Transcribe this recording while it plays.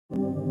Hey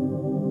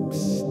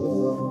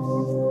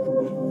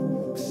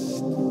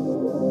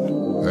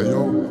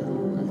yo,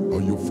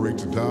 are you afraid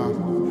to die?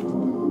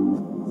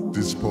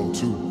 This is part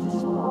 2.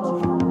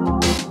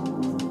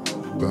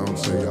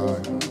 Bounce AI.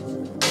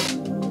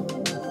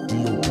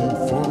 DOP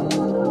funk.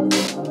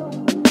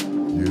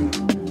 Yeah.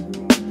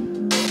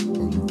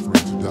 Are you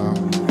afraid to die?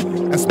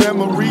 As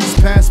memories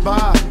pass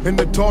by, in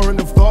the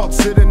torrent of thoughts,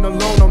 sitting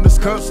alone on this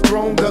cursed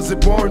throne, does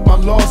it warrant my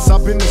loss?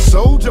 I've been a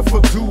soldier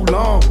for too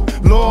long.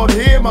 Lord,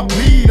 hear my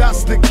plea. I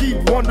still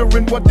keep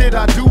wondering, what did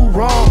I do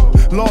wrong?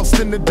 Lost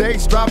in the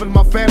days, driving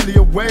my family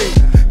away,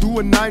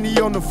 doing 90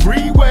 on the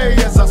freeway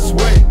as I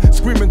sway,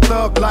 screaming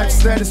thug life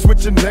status,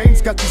 switching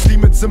lanes. Got these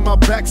demons in my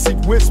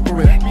backseat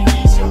whispering.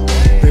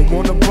 They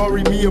wanna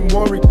bury me, I'm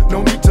worried,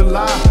 no need to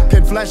lie.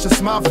 Can't flash a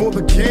smile for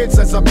the kids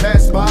as I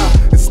pass by.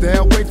 It's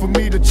their way for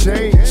me to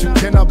change, you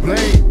cannot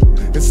blame.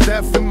 It's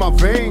death in my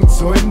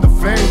veins or in the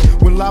vein.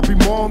 Will I be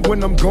mourned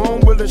when I'm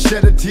gone? Will I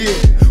shed a tear?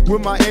 Will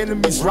my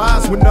enemies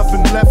rise with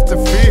nothing left to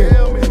fear?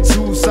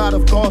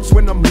 Suicidal thoughts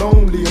when I'm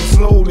lonely. I'm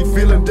slowly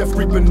feeling death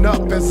creeping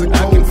up as a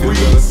cold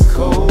breeze.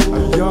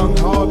 A young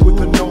heart with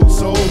an old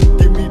soul.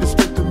 Give me the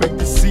strength to make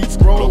these seeds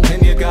grow.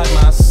 And you got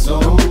my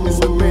soul. I witness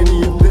the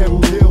many of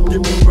them killed.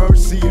 Give me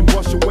mercy and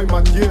wash away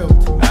my guilt.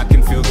 I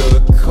can feel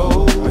the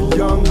cold. A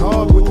young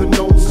heart with an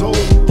old soul.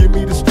 Give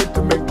me the strength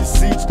to make these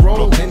seeds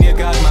grow. And you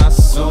got my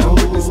soul. I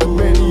witness the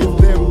many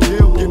of them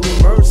killed. Give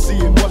me mercy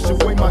and wash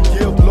away my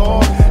guilt,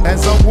 Lord.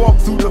 As I walk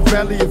through the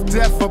valley of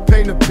death, I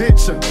paint a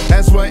picture.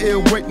 As we're here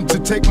waiting to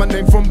take my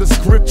name from the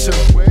scripture.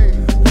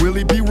 Will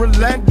he be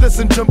relentless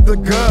and jump the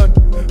gun?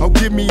 Or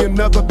give me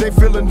another day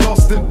feeling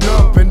lost and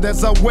numb? And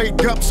as I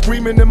wake up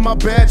screaming in my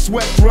bed,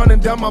 sweat running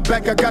down my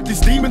back, I got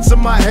these demons in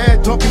my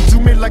head talking to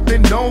me like they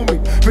know me.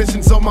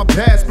 Visions of my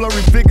past,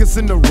 blurry figures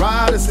in the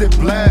ride as they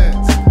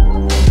blast.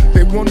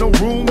 They want no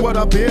room what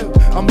I built.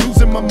 I'm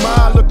losing my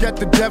mind. Look at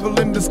the devil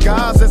in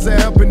disguise as a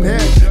helping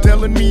hand,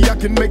 telling me I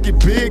can make it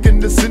big in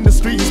this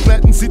industry. He's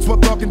planting seeds while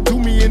talking to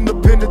me in the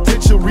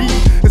penitentiary.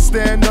 Is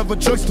there another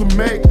choice to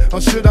make, or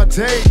should I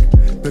take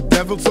the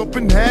devil's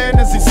open hand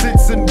as he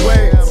sits and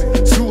waits?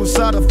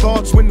 Suicidal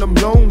thoughts when I'm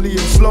lonely and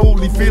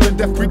slowly feeling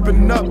death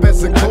creeping up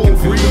as a cold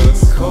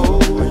breeze.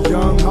 A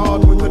young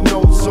heart with an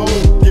old soul.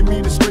 Give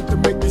me the strength to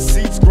make these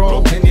seeds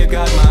grow. And you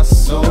got my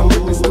soul. I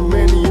witness the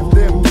many of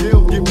them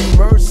killed. Give me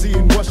mercy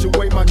and wash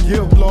away my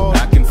guilt, Lord.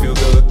 I can feel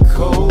the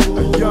cold.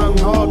 A young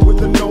heart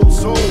with an old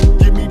soul.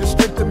 Give me the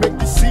strength to make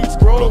these seeds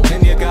grow.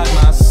 And you got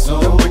my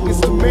soul. I witness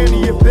the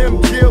many of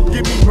them killed.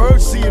 Give me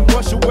mercy and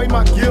wash away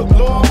my guilt,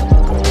 Lord.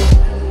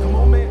 Come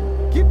on,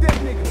 man. Get that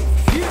nigga.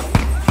 Yeah.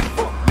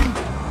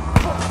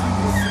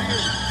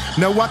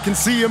 Now I can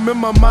see him in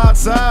my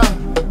mind's eye,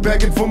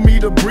 begging for me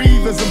to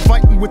breathe as I'm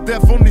fighting with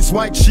death on these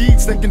white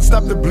sheets that can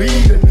stop the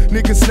bleeding.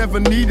 Niggas never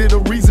needed a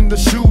reason to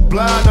shoot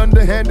blind.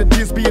 Underhanded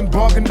deals being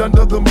bargained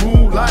under the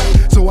moonlight.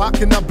 So how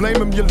can I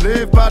blame him? You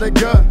live by the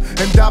gun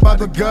and die by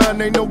the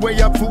gun. Ain't no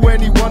way up for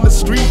anyone. The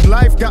street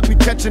life got me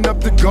catching up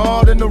to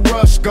God in a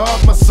rush.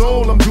 Guard my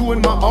soul, I'm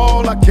doing my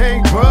all, I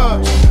can't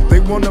budge. They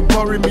wanna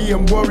bury me,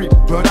 I'm worried,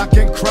 but I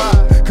can't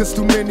cry, cause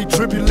too many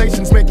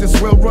tribulations make this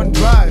well run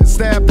dry. It's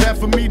that bad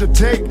for me to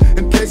take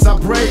in case I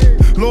break.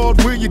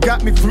 Lord, will you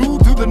got me through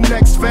to the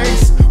next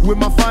phase? Will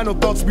my final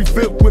thoughts be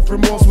filled with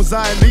remorse? Was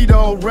I a leader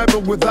or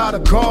rebel without a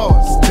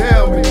cause?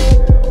 Tell me.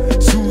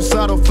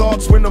 Suicidal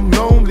thoughts when I'm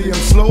lonely. I'm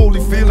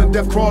slowly feeling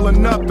death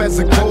crawling up as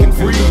a cold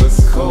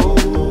breeze. Cold.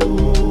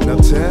 Now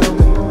tell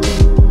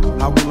me,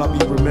 how will I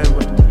be remembered?